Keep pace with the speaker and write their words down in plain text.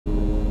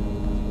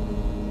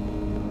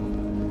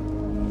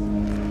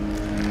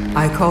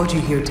I called you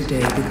here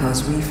today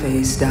because we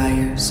face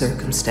dire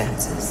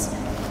circumstances.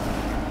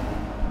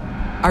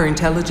 Our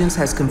intelligence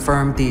has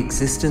confirmed the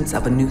existence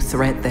of a new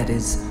threat that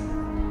is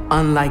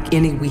unlike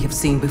any we have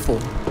seen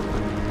before.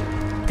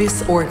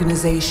 This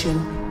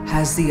organization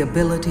has the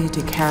ability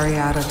to carry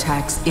out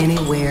attacks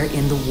anywhere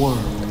in the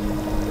world.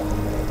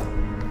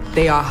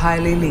 They are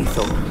highly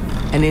lethal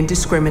and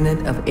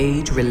indiscriminate of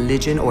age,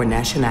 religion, or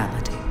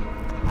nationality.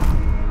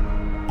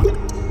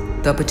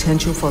 The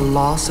potential for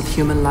loss of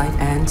human life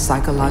and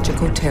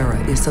psychological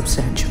terror is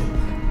substantial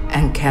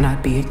and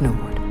cannot be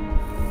ignored.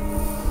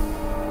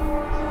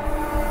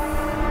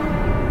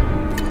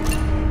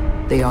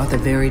 They are the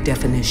very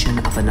definition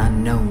of an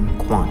unknown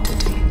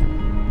quantity.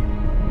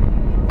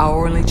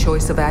 Our only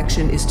choice of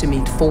action is to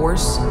meet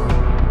force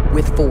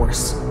with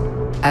force.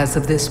 As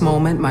of this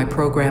moment, my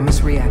program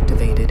is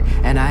reactivated,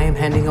 and I am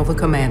handing over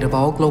command of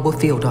all global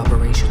field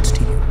operations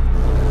to you.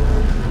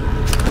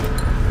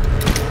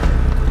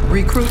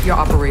 Recruit your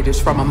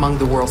operators from among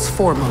the world's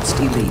foremost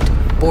elite.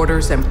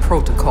 Borders and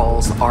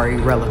protocols are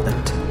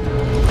irrelevant.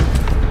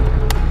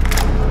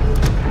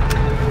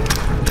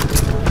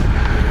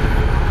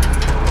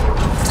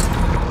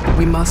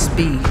 We must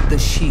be the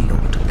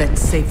shield that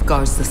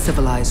safeguards the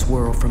civilized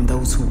world from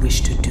those who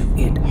wish to do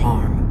it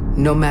harm.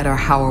 No matter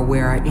how or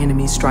where our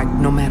enemies strike,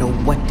 no matter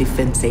what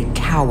defense they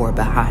cower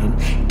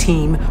behind,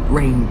 Team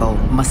Rainbow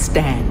must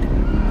stand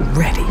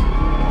ready.